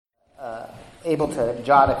able to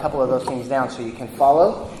jot a couple of those things down so you can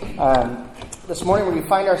follow. This morning we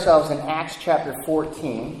find ourselves in Acts chapter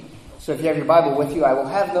 14. So if you have your Bible with you, I will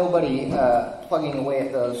have nobody plugging away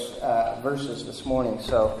at those verses this morning.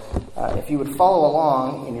 So if you would follow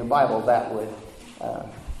along in your Bible, that would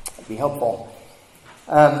be helpful.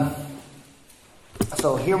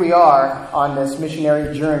 So here we are on this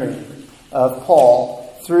missionary journey of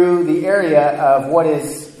Paul through the area of what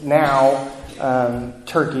is now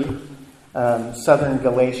Turkey. Southern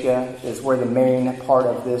Galatia is where the main part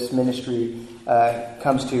of this ministry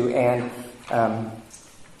comes to, and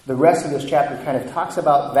the rest of this chapter kind of talks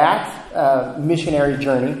about that missionary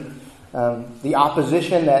journey, the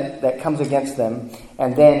opposition that comes against them,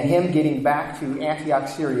 and then him getting back to Antioch,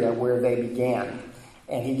 Syria, where they began.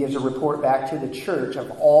 And he gives a report back to the church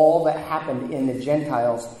of all that happened in the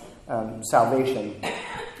Gentiles' salvation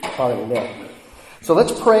while they were there. So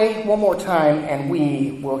let's pray one more time, and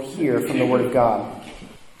we will hear from the Word of God.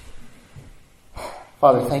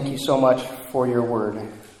 Father, thank you so much for your Word.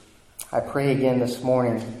 I pray again this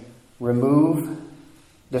morning, remove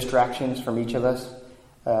distractions from each of us.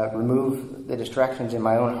 Remove the distractions in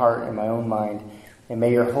my own heart and my own mind. And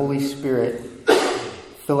may your Holy Spirit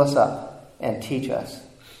fill us up and teach us.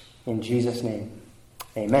 In Jesus' name,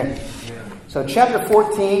 amen. So chapter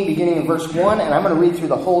 14, beginning in verse 1, and I'm going to read through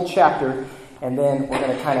the whole chapter, and then we're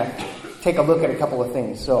going to kind of take a look at a couple of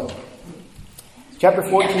things. So, chapter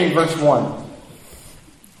 14, verse 1.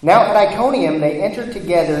 Now at Iconium they entered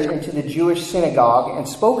together into the Jewish synagogue and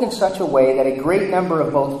spoke in such a way that a great number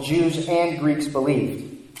of both Jews and Greeks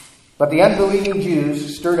believed. But the unbelieving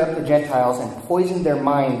Jews stirred up the Gentiles and poisoned their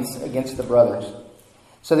minds against the brothers.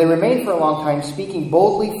 So they remained for a long time, speaking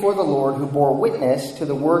boldly for the Lord, who bore witness to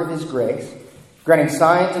the word of his grace, granting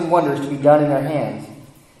signs and wonders to be done in their hands.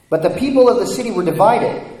 But the people of the city were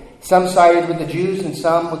divided. Some sided with the Jews and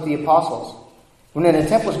some with the apostles. When an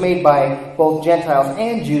attempt was made by both Gentiles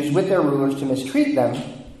and Jews with their rulers to mistreat them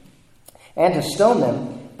and to stone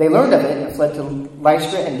them, they learned of it and fled to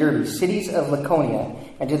Lystra and Derbe, cities of Lycaonia,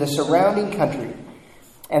 and to the surrounding country.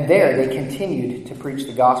 And there they continued to preach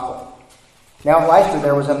the gospel. Now at Lystra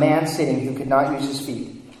there was a man sitting who could not use his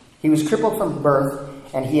feet. He was crippled from birth,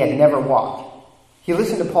 and he had never walked. He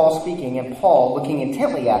listened to Paul speaking, and Paul, looking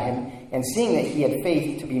intently at him, and seeing that he had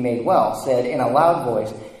faith to be made well, said in a loud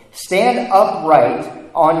voice, "Stand upright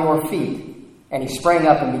on your feet." And he sprang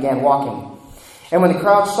up and began walking. And when the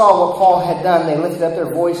crowd saw what Paul had done, they lifted up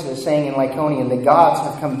their voices, saying in Lycaonian, "The gods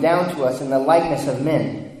have come down to us in the likeness of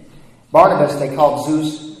men." Barnabas they called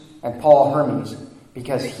Zeus, and Paul Hermes,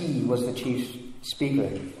 because he was the chief speaker.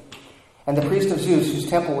 And the priest of Zeus, whose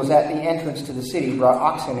temple was at the entrance to the city, brought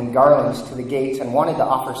oxen and garlands to the gates and wanted to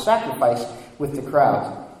offer sacrifice with the crowd.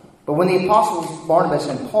 But when the apostles Barnabas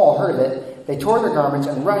and Paul heard of it, they tore their garments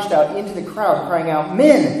and rushed out into the crowd, crying out,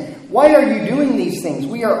 "Men, why are you doing these things?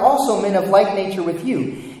 We are also men of like nature with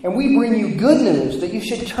you, and we bring you good news that you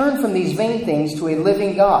should turn from these vain things to a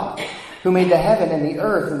living God, who made the heaven and the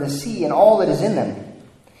earth and the sea and all that is in them.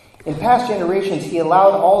 In past generations he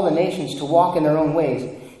allowed all the nations to walk in their own ways,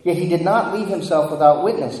 yet he did not leave himself without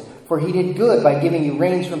witness, for he did good by giving you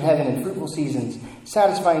rains from heaven and fruitful seasons,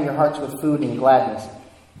 satisfying your hearts with food and gladness."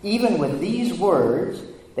 Even with these words,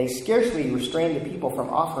 they scarcely restrained the people from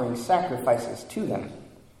offering sacrifices to them.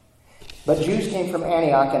 But Jews came from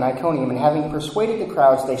Antioch and Iconium, and having persuaded the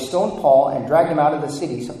crowds, they stoned Paul and dragged him out of the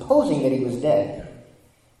city, supposing that he was dead.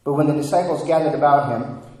 But when the disciples gathered about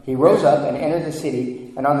him, he rose up and entered the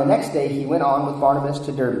city, and on the next day he went on with Barnabas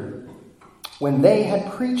to Derbe. When they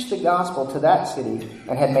had preached the gospel to that city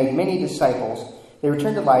and had made many disciples, they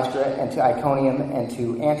returned to Lystra and to Iconium and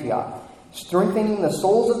to Antioch, strengthening the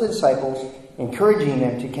souls of the disciples, encouraging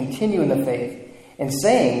them to continue in the faith, and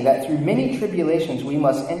saying that through many tribulations we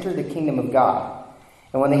must enter the kingdom of God.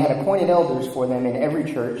 And when they had appointed elders for them in every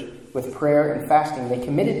church, with prayer and fasting, they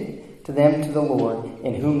committed to them to the Lord,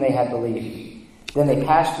 in whom they had believed. Then they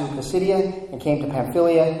passed through Pisidia and came to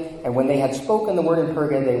Pamphylia, and when they had spoken the word in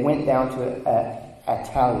Perga, they went down to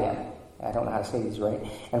Attalia. I don't know how to say these right.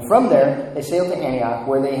 And from there they sailed to Antioch,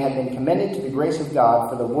 where they had been commended to the grace of God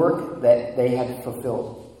for the work that they had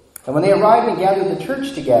fulfilled. And when they arrived and gathered the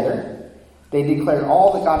church together, they declared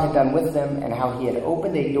all that God had done with them, and how he had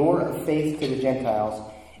opened a door of faith to the Gentiles,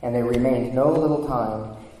 and they remained no little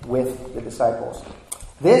time with the disciples.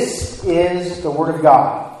 This is the word of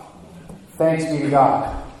God. Thanks be to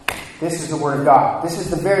God. This is the word of God. This is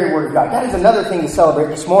the very word of God. That is another thing to celebrate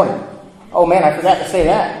this morning. Oh man, I forgot to say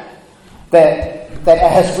that. That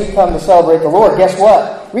as we come to celebrate the Lord, guess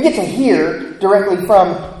what? We get to hear directly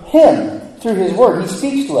from him through his word. He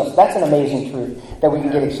speaks to us. That's an amazing truth that we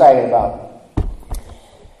can get excited about.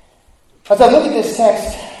 As I look at this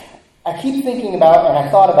text, I keep thinking about, and I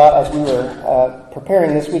thought about as we were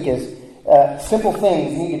preparing this week, is simple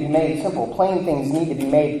things need to be made simple. Plain things need to be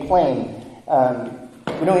made plain.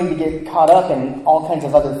 We don't need to get caught up in all kinds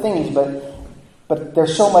of other things, but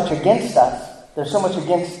there's so much against us. There's so much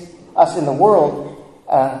against us in the world.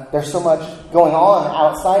 There's so much going on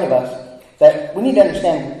outside of us that we need to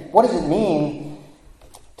understand, what does it mean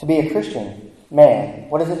to be a Christian man?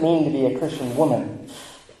 What does it mean to be a Christian woman?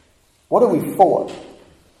 What are we for?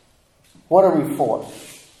 What are we for?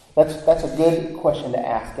 That's a good question to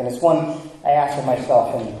ask, and it's one I ask of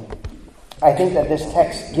myself, and I think that this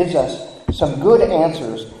text gives us some good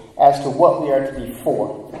answers as to what we are to be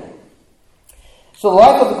for. So the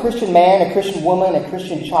life of a Christian man, a Christian woman, a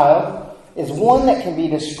Christian child is one that can be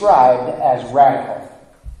described as radical.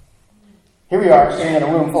 Here we are sitting in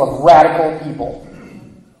a room full of radical people.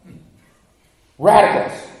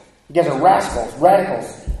 Radicals. You guys are rascals,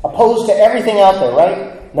 radicals, opposed to everything out there,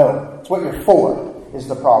 right? No, it's what you're for is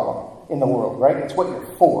the problem in the world, right? It's what you're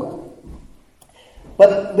for.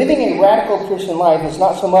 But living a radical Christian life is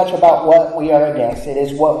not so much about what we are against, it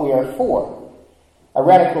is what we are for. A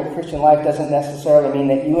radical Christian life doesn't necessarily mean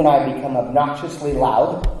that you and I become obnoxiously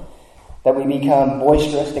loud, that we become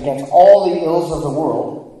boisterous against all the ills of the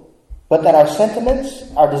world, but that our sentiments,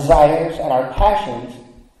 our desires, and our passions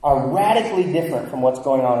are radically different from what's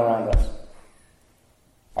going on around us.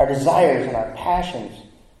 Our desires and our passions,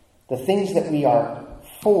 the things that we are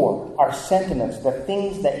for, our sentiments, the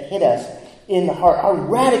things that hit us in the heart are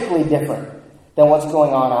radically different than what's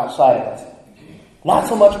going on outside of us. Not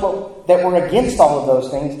so much that we're against all of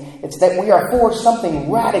those things, it's that we are for something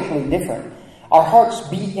radically different. Our hearts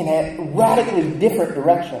beat in a radically different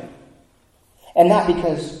direction. And not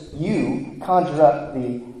because you conjure up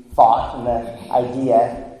the thought and the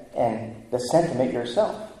idea and the sentiment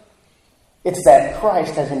yourself. It's that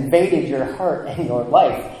Christ has invaded your heart and your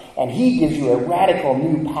life, and He gives you a radical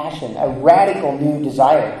new passion, a radical new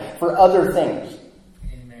desire for other things.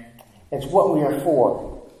 Amen. It's what we are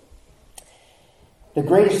for. The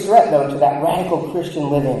greatest threat, though, to that radical Christian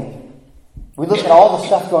living, we look at all the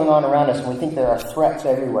stuff going on around us and we think there are threats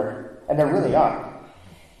everywhere, and there really are.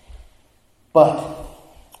 But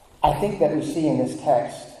I think that we see in this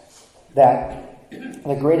text that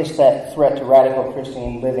the greatest threat to radical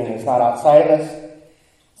Christian living is not outside of us,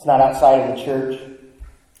 it's not outside of the church,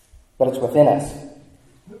 but it's within us.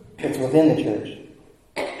 It's within the church.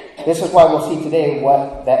 This is why we'll see today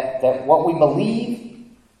that what we believe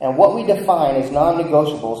and what we define as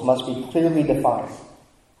non-negotiables must be clearly defined.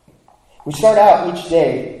 We start out each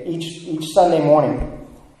day, each Sunday morning,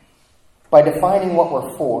 by defining what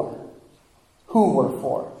we're for, who we're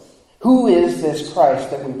for. Who is this Christ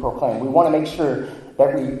that we proclaim? We want to make sure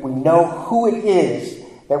that we know who it is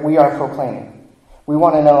that we are proclaiming. We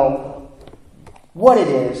want to know what it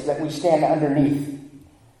is that we stand underneath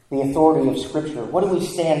the authority of Scripture. What do we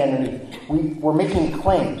stand underneath? We're making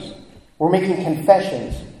claims. We're making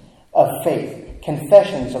confessions of faith,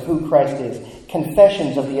 confessions of who Christ is,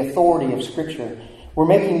 confessions of the authority of Scripture. We're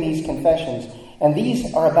making these confessions, and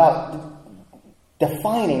these are about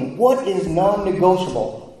defining what is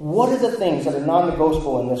non-negotiable. What are the things that are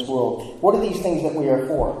non-negotiable in this world? What are these things that we are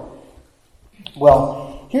for?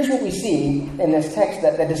 Well, here's what we see in this text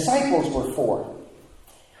that the disciples were for.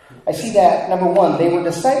 I see that, number one, they were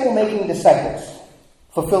disciple-making disciples,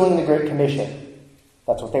 fulfilling the Great Commission.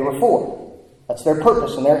 That's what they were for. That's their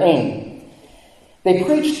purpose and their aim. They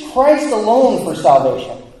preached Christ alone for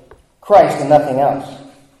salvation, Christ and nothing else.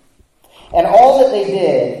 And all that they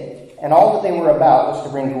did and all that they were about was to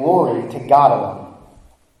bring glory to God alone.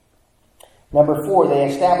 Number 4, they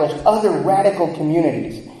established other radical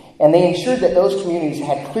communities, and they ensured that those communities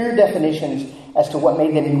had clear definitions as to what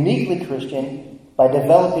made them uniquely Christian by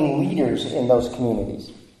developing leaders in those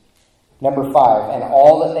communities. Number 5, and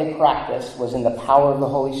all that they practiced was in the power of the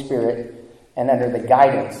Holy Spirit and under the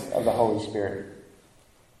guidance of the Holy Spirit.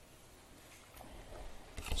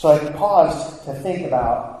 So I paused to think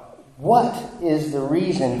about what is the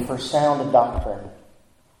reason for sound doctrine?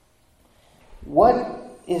 What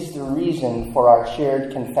is the reason for our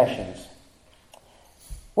shared confessions?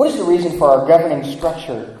 What is the reason for our governing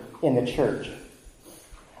structure in the church?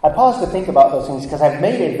 I paused to think about those things because I've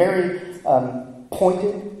made a very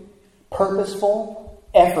pointed, purposeful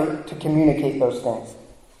effort to communicate those things.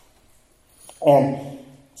 And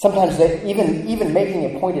sometimes even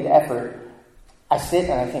making a pointed effort, I sit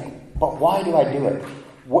and I think, but why do I do it?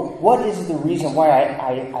 What is the reason why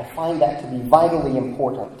I find that to be vitally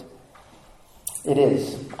important? It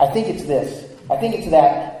is. I think it's this. I think it's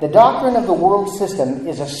that the doctrine of the world system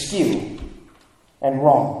is askew and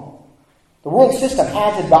wrong. The world system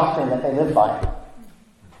has a doctrine that they live by.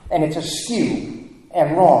 And it's askew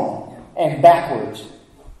and wrong and backwards.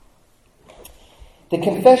 The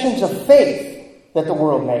confessions of faith that the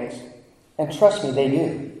world makes, and trust me, they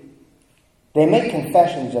do. They make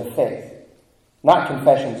confessions of faith. Not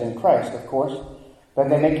confessions in Christ, of course, but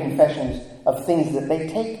they make confessions of things that they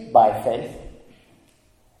take by faith.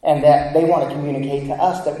 And that they want to communicate to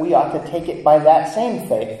us that we ought to take it by that same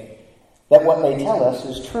faith, that what they tell us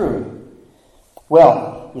is true.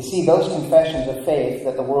 Well, you see, those confessions of faith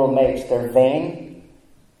that the world makes, they're vain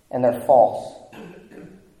and they're false.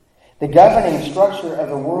 The governing structure of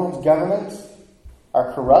the world's governments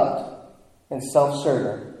are corrupt and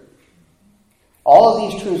self-serving. All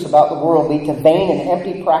of these truths about the world lead to vain and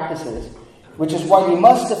empty practices, which is why we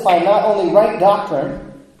must define not only right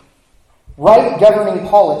doctrine, right governing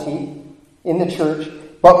polity in the church,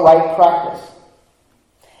 but right practice.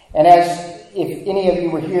 And as if any of you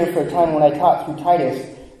were here for a time when I taught through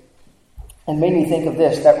Titus, and made me think of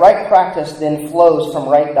this, that right practice then flows from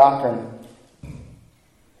right doctrine.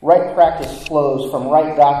 Right practice flows from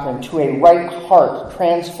right doctrine to a right heart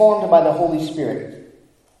transformed by the Holy Spirit.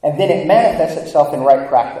 And then it manifests itself in right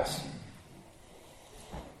practice.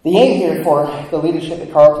 The aim here for the leadership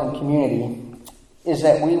at Carlton community is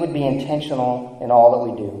that we would be intentional in all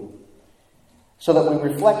that we do, so that we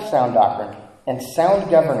reflect sound doctrine and sound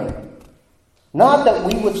governing. Not that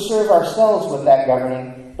we would serve ourselves with that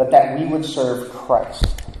governing, but that we would serve Christ.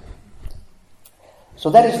 So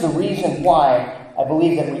that is the reason why I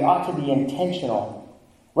believe that we ought to be intentional,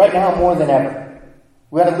 right now more than ever.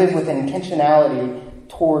 We ought to live with intentionality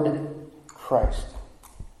toward Christ.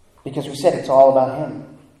 Because we said it's all about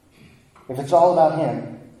Him. If it's all about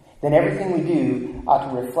Him, then everything we do ought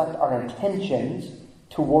to reflect our intentions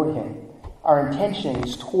toward Him. Our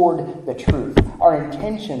intentions toward the truth. Our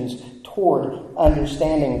intentions toward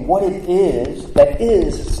understanding what it is that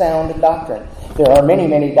is sound doctrine. There are many,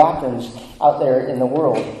 many doctrines out there in the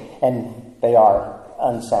world, and they are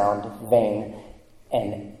unsound, vain,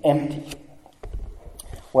 and empty.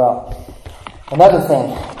 Well, another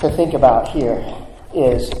thing to think about here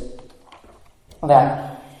is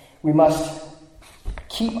that we must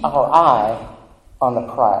keep our eye on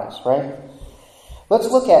the prize, right? Let's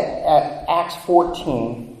look at Acts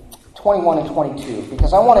 14, 21 and 22,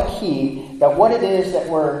 because I want to key that what it is that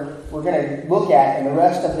we're going to look at in the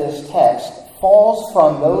rest of this text falls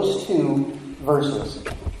from those two verses.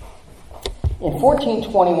 In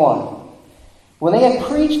 14:21, when they had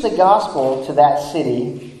preached the gospel to that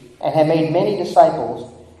city and had made many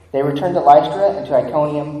disciples, they returned to Lystra and to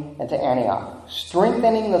Iconium and to Antioch,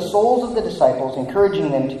 strengthening the souls of the disciples,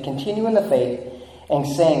 encouraging them to continue in the faith, and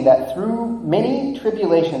saying that through many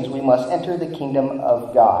tribulations we must enter the kingdom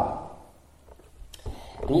of God.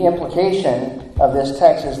 The implication of this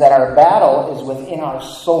text is that our battle is within our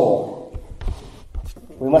soul.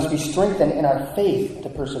 We must be strengthened in our faith to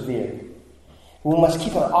persevere. We must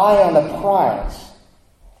keep our eye on the prize.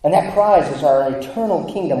 And that prize is our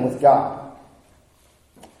eternal kingdom with God.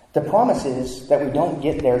 The promise is that we don't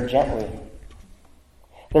get there gently.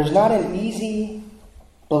 There's not an easy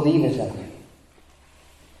believism.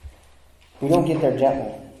 We don't get there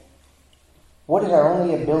gently. What is our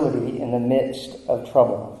only ability in the midst of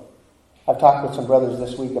trouble? I've talked with some brothers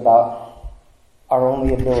this week about our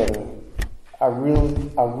only ability. Our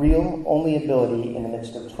real only ability in the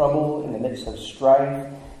midst of trouble, in the midst of strife,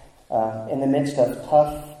 in the midst of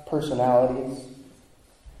tough personalities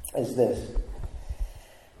is this.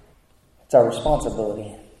 It's our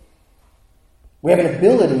responsibility. We have an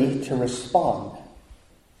ability to respond.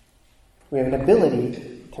 We have an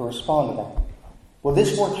ability to respond to that. Well,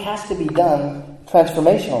 this work has to be done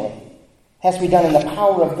transformationally. It has to be done in the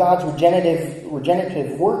power of God's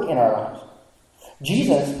regenerative work in our lives.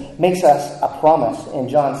 Jesus makes us a promise in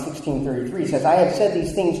John 16:33. He says, I have said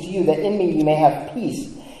these things to you that in me you may have peace.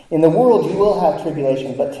 In the world you will have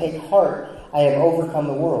tribulation, but take heart, I have overcome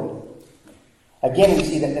the world. Again, we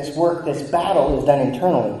see that this work, this battle is done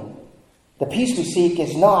internally. The peace we seek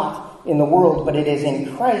is not in the world, but it is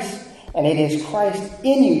in Christ, and it is Christ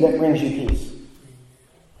in you that brings you peace.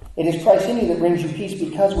 It is Christ in you that brings you peace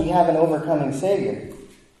because we have an overcoming Savior.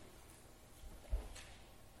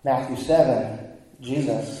 Matthew 7,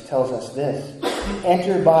 Jesus tells us this.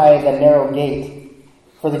 Enter by the narrow gate,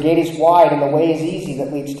 for the gate is wide and the way is easy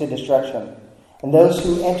that leads to destruction. And those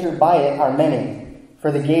who enter by it are many,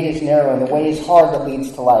 for the gate is narrow and the way is hard that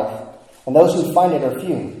leads to life. And those who find it are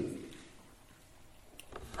few.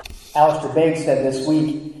 Alistair Begg said this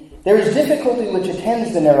week, there is difficulty which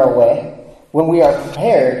attends the narrow way when we are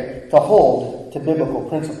prepared to hold to biblical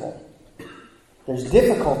principle. There's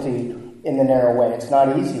difficulty in the narrow way. It's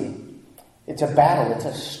not easy. It's a battle. It's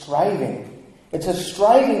a striving. It's a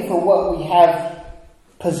striving for what we have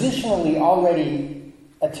positionally already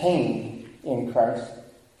attained in Christ.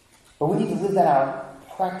 But we need to live that out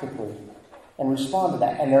practically and respond to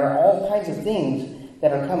that. And there are all kinds of things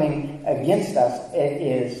that are coming against us. It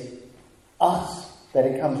is us that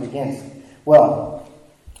it comes against. Well,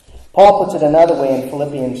 Paul puts it another way in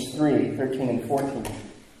Philippians 3:13 and 14.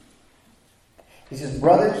 He says,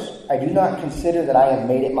 "Brothers, I do not consider that I have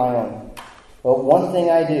made it my own. But one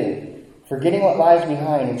thing I do, forgetting what lies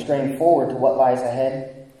behind and straining forward to what lies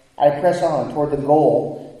ahead, I press on toward the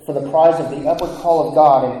goal for the prize of the upward call of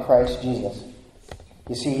God in Christ Jesus."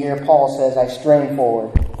 You see here, Paul says, I strain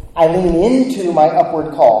forward. I lean into my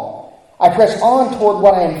upward call. I press on toward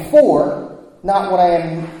what I am for, not what I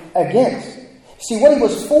am against. See, what he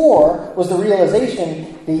was for was the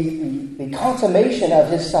realization, the consummation of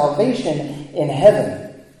his salvation in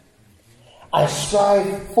heaven. I strive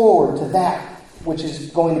forward to that which is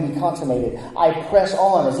going to be consummated. I press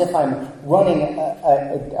on as if I'm running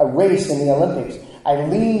a race in the Olympics. I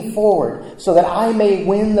lean forward so that I may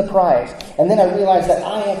win the prize. And then I realize that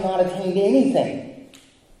I have not attained anything.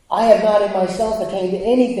 I have not in myself attained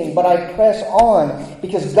anything, but I press on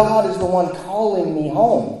because God is the one calling me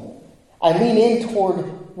home. I lean in toward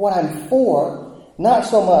what I'm for, not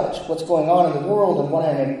so much what's going on in the world and what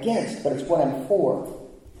I'm against, but it's what I'm for.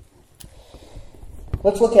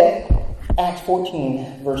 Let's look at Acts 14,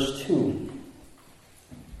 verse 2.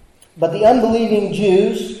 "But the unbelieving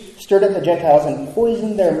Jews stirred up the Gentiles and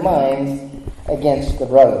poisoned their minds against the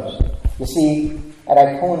brothers." You see, at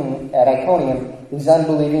Iconium, these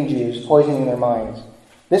unbelieving Jews poisoning their minds.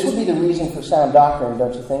 This would be the reason for sound doctrine,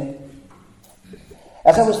 don't you think?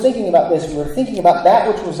 As I was thinking about this, we were thinking about that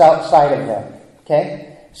which was outside of them. Okay?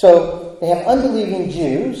 So, they have unbelieving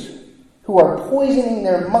Jews who are poisoning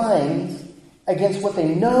their minds against what they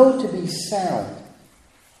know to be sound.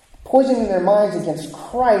 Poisoning their minds against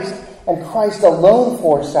Christ and Christ alone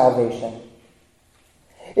for salvation.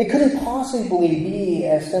 It couldn't possibly be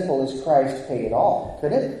as simple as Christ paid it all,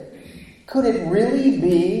 could it? Could it really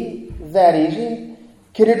be that easy?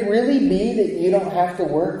 Could it really be that you don't have to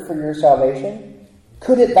work for your salvation?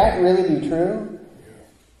 Could that really be true?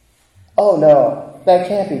 Oh no, that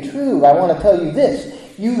can't be true. I want to tell you this.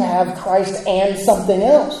 You have Christ and something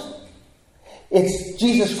else. It's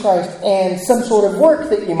Jesus Christ and some sort of work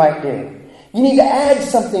that you might do. You need to add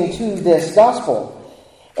something to this gospel.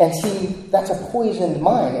 And see, that's a poisoned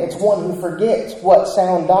mind. It's one who forgets what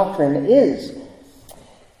sound doctrine is.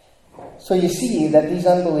 So you see that these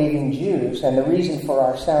unbelieving Jews, and the reason for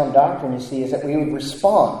our sound doctrine, you see, is that we would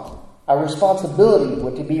respond. Our responsibility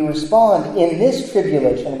would be respond in this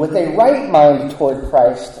tribulation with a right mind toward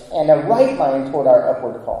Christ and a right mind toward our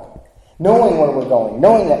upward call. Knowing where we're going,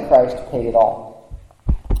 knowing that Christ paid it all.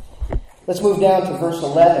 Let's move down to verse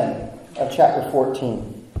 11 of chapter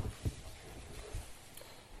 14.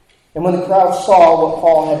 "And when the crowd saw what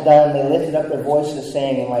Paul had done, they lifted up their voices,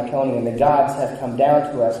 saying in Lycaonian, 'The gods have come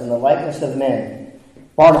down to us in the likeness of men.'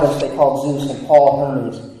 Barnabas they called Zeus, and Paul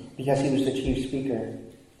Hermes, because he was the chief speaker.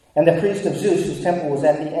 And the priest of Zeus, whose temple was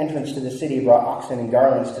at the entrance to the city, brought oxen and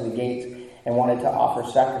garlands to the gates, and wanted to offer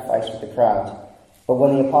sacrifice with the crowd. But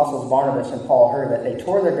when the apostles Barnabas and Paul heard that, they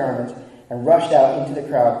tore their garments and rushed out into the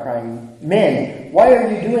crowd, crying, 'Men, why are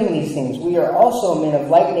you doing these things? We are also men of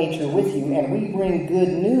like nature with you, and we bring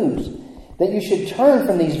good news, that you should turn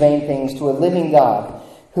from these vain things to a living God,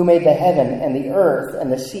 who made the heaven and the earth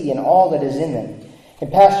and the sea and all that is in them. In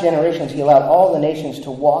past generations he allowed all the nations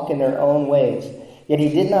to walk in their own ways, yet he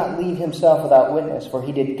did not leave himself without witness, for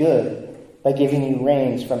he did good by giving you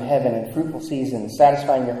rains from heaven and fruitful seasons,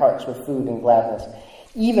 satisfying your hearts with food and gladness.'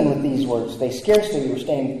 Even with these words, they scarcely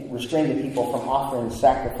restrained the people from offering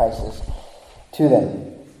sacrifices to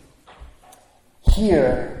them."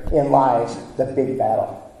 Herein lies the big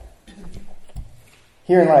battle.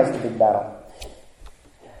 Herein lies the big battle.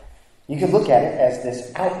 You could look at it as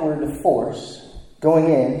this outward force going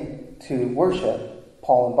in to worship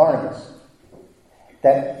Paul and Barnabas.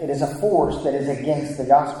 That it is a force that is against the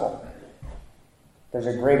gospel. There's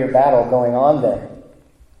a greater battle going on there.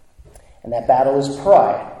 And that battle is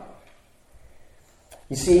pride.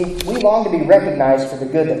 You see, we long to be recognized for the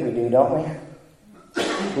good that we do, don't we?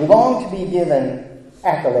 We long to be given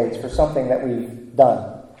accolades for something that we've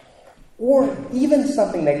done. Or even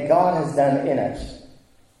something that God has done in us.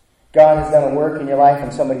 God has done a work in your life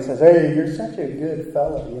and somebody says, "Hey, you're such a good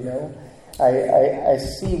fellow, you know. I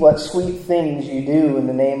see what sweet things you do in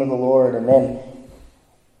the name of the Lord." And then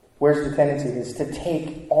where's the tendency is to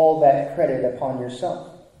take all that credit upon yourself.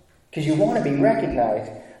 Because you want to be recognized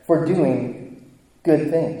for doing good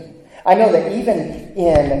things. I know that even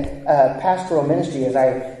in pastoral ministry, as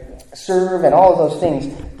I serve and all of those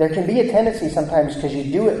things, there can be a tendency sometimes, because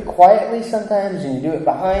you do it quietly sometimes, and you do it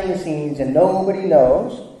behind the scenes, and nobody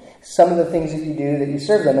knows some of the things that you do, that you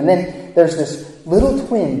serve them. And then there's this little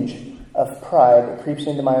twinge of pride that creeps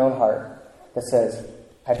into my own heart that says,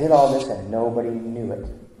 I did all this and nobody knew it.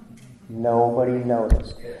 Nobody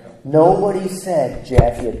noticed. Nobody said,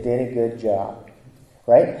 Jeff, you did a good job.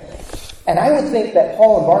 Right? And I would think that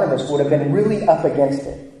Paul and Barnabas would have been really up against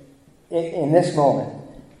it in this moment.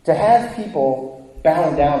 To have people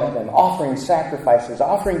bowing down at them, offering sacrifices,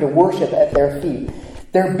 offering to worship at their feet.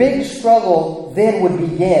 Their big struggle then would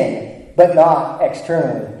begin, but not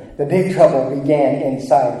externally. The big trouble began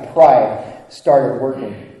inside. Pride started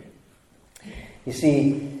working. You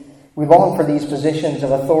see, we long for these positions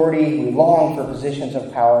of authority. We long for positions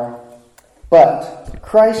of power. But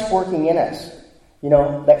Christ working in us,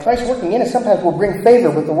 that Christ working in us sometimes will bring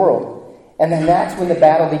favor with the world. And then that's when the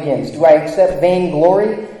battle begins. Do I accept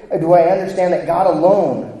vainglory? Or do I understand that God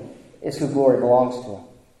alone is who glory belongs to?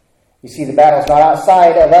 You see, the battle's not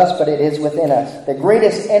outside of us, but it is within us. The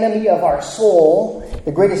greatest enemy of our soul,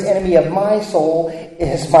 the greatest enemy of my soul,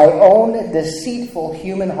 is my own deceitful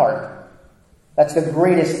human heart. That's the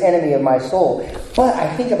greatest enemy of my soul. But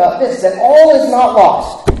I think about this, that all is not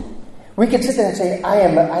lost. We could sit there and say, I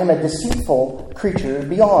am a deceitful creature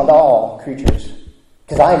beyond all creatures.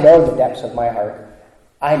 Because I know the depths of my heart.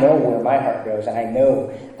 I know where my heart goes, and I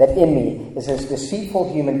know that in me is this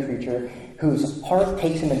deceitful human creature whose heart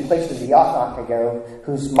takes him in places he ought not to go,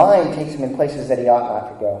 whose mind takes him in places that he ought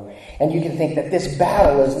not to go. And you can think that this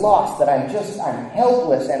battle is lost, that I'm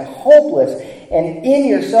helpless and hopeless, and in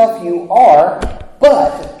yourself you are,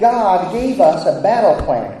 but God gave us a battle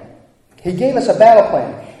plan. He gave us a battle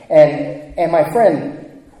plan. And my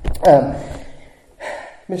friend,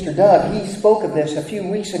 Mr. Doug, he spoke of this a few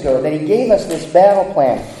weeks ago, that he gave us this battle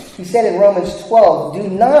plan. He said in Romans 12, do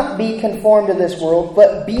not be conformed to this world,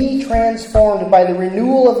 but be transformed by the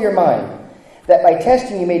renewal of your mind, that by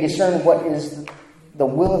testing you may discern what is the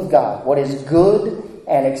will of God, what is good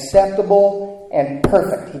and acceptable and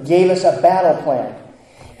perfect. He gave us a battle plan.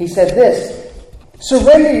 He said this,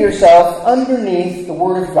 surrender yourself underneath the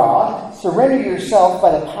Word of God. Surrender yourself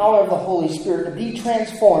by the power of the Holy Spirit to be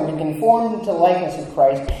transformed and conformed into the likeness of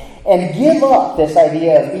Christ. And give up this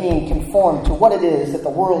idea of being conformed to what it is that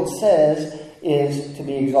the world says is to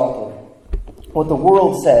be exalted. What the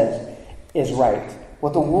world says is right.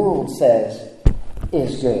 What the world says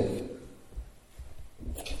is good.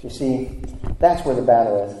 You see, that's where the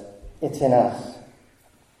battle is. It's in us.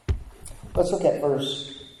 Let's look at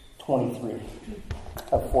verse 23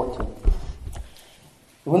 of 14.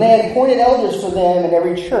 When they had appointed elders for them in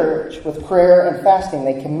every church, with prayer and fasting,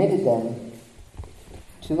 they committed them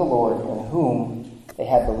to the Lord in whom they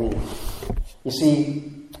had believed. You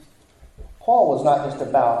see, Paul was not just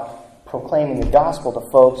about proclaiming the gospel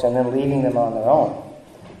to folks and then leaving them on their own.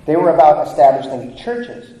 They were about establishing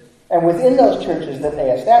churches. And within those churches that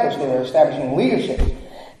they established, they were establishing leadership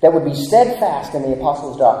that would be steadfast in the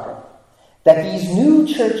apostles' doctrine. That these new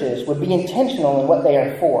churches would be intentional in what they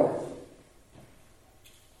are for.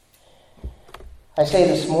 I say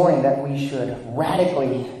this morning that we should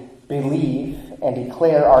radically believe and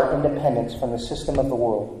declare our independence from the system of the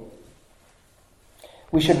world.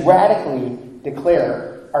 We should radically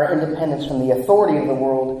declare our independence from the authority of the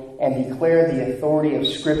world and declare the authority of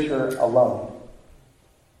Scripture alone.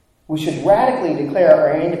 We should radically declare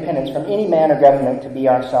our independence from any man or government to be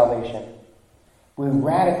our salvation. We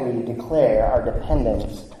radically declare our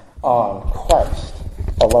dependence on Christ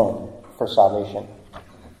alone for salvation.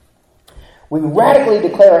 We radically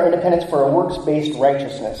declare our independence for a works-based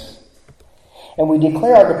righteousness. And we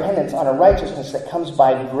declare our dependence on a righteousness that comes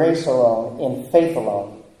by grace alone, in faith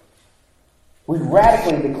alone. We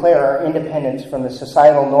radically declare our independence from the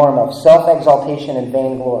societal norm of self-exaltation and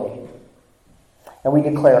vainglory. And we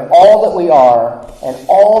declare all that we are and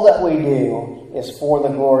all that we do is for the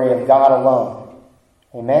glory of God alone.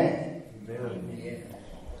 Amen? Amen.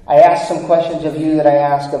 I ask some questions of you that I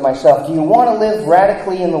ask of myself. Do you want to live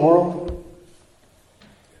radically in the world?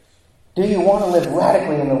 Do you want to live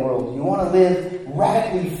radically in the world? Do you want to live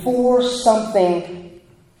radically for something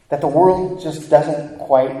that the world just doesn't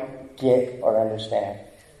quite get or understand?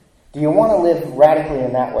 Do you want to live radically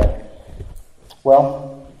in that way?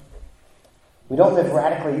 Well, we don't live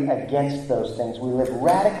radically against those things. We live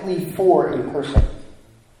radically for a person.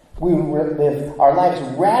 We live our lives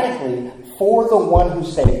radically for the one who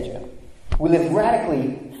saved you. We live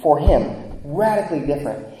radically for him. Radically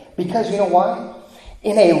different. Because you know why?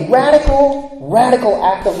 In a radical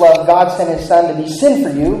act of love, God sent his Son to be sin for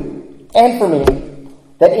you and for me,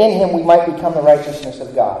 that in him we might become the righteousness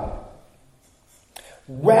of God.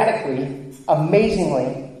 Radically,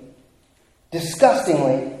 amazingly,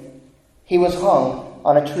 disgustingly, he was hung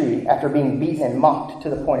on a tree after being beaten and mocked to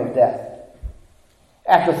the point of death.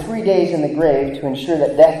 After 3 days in the grave to ensure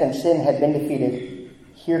that death and sin had been defeated,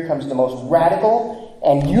 here comes the most radical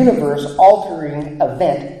and universe-altering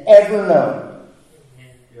event ever known.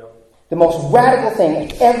 The most radical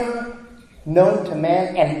thing ever known to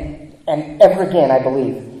man and ever again, I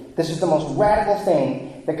believe. This is the most radical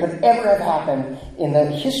thing that could ever have happened in the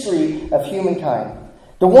history of humankind.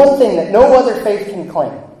 The one thing that no other faith can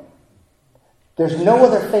claim. There's no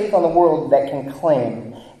other faith on the world that can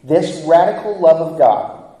claim this radical love of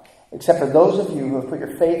God, except for those of you who have put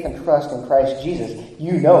your faith and trust in Christ Jesus.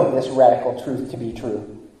 You know this radical truth to be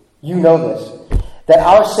true. You know this. That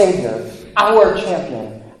our Savior, our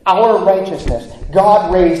champion, our righteousness,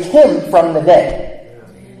 God raised him from the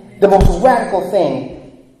dead. The most radical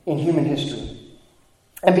thing in human history.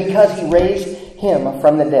 And because he raised him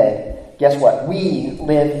from the dead, guess what? We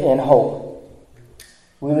live in hope.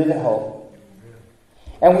 We live in hope.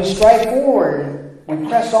 And we strive forward. We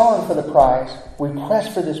press on for the prize. We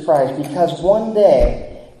press for this prize because one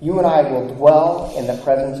day you and I will dwell in the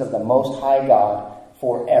presence of the Most High God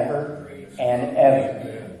forever and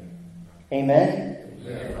ever. Amen?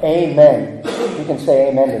 Amen. You can say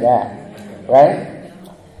amen to that. Right?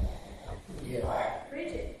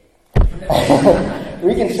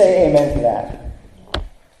 We can say amen to that.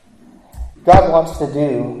 God wants to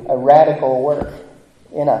do a radical work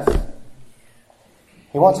in us.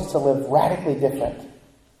 He wants us to live radically different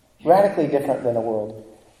than the world.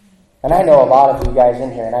 And I know a lot of you guys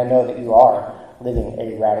in here, and I know that you are living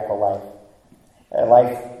a radical life. A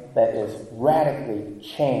life that is radically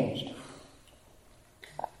changed.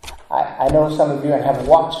 I know some of you and have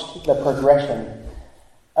watched the progression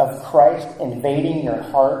of Christ invading your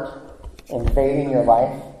heart, invading your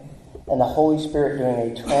life, and the Holy Spirit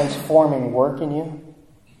doing a transforming work in you.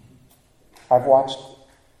 I've watched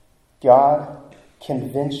God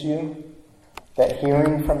convince you that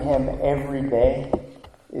hearing from him every day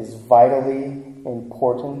is vitally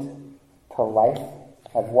important to life.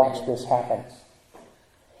 I've watched this happen.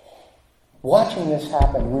 Watching this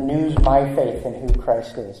happen renews my faith in who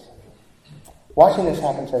Christ is. Watching this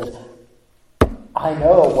happen says, I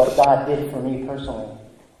know what God did for me personally.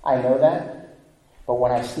 I know that. But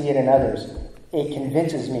when I see it in others, it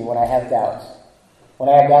convinces me when I have doubts. When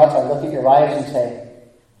I have doubts, I look at your lives and say,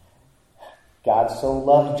 God so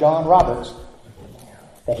loved John Roberts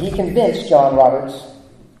that he convinced John Roberts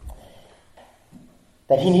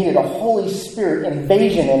that he needed a Holy Spirit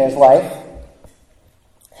invasion in his life,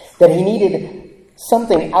 that he needed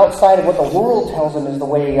something outside of what the world tells him is the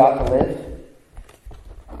way he ought to live.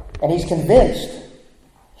 And he's convinced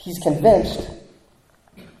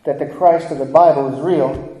that the Christ of the Bible is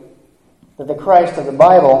real, that the Christ of the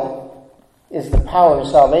Bible is the power of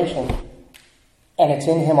salvation, and it's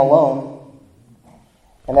in him alone.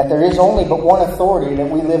 And that there is only but one authority that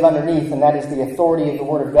we live underneath, and that is the authority of the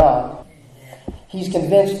Word of God. He's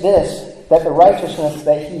convinced that the righteousness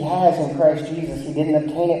that he has in Christ Jesus, he didn't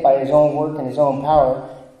obtain it by his own work and his own power.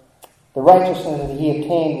 The righteousness that he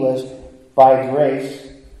obtained was by grace,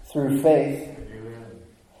 through faith.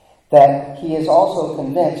 That he is also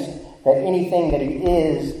convinced that anything that he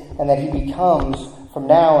is and that he becomes from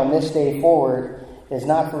now and this day forward is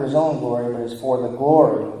not for his own glory, but is for the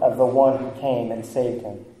glory of the one who came and saved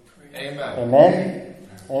him. Amen. Amen?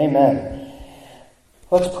 Amen.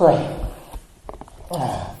 Let's pray.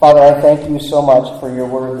 Father, I thank you so much for your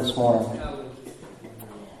word this morning.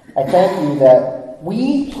 I thank you that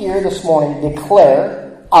we here this morning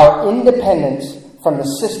declare our independence from the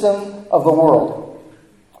system of the world.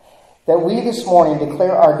 That we this morning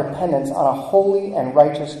declare our dependence on a holy and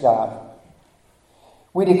righteous God.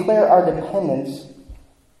 We declare our dependence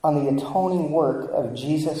on the atoning work of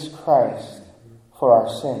Jesus Christ for our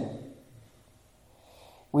sin.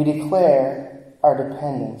 We declare our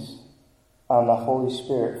dependence on the Holy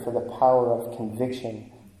Spirit for the power of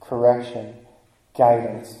conviction, correction,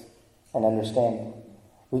 guidance, and understanding.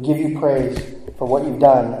 We give you praise for what you've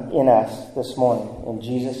done in us this morning. In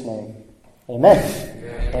Jesus' name,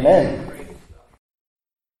 amen. Amen.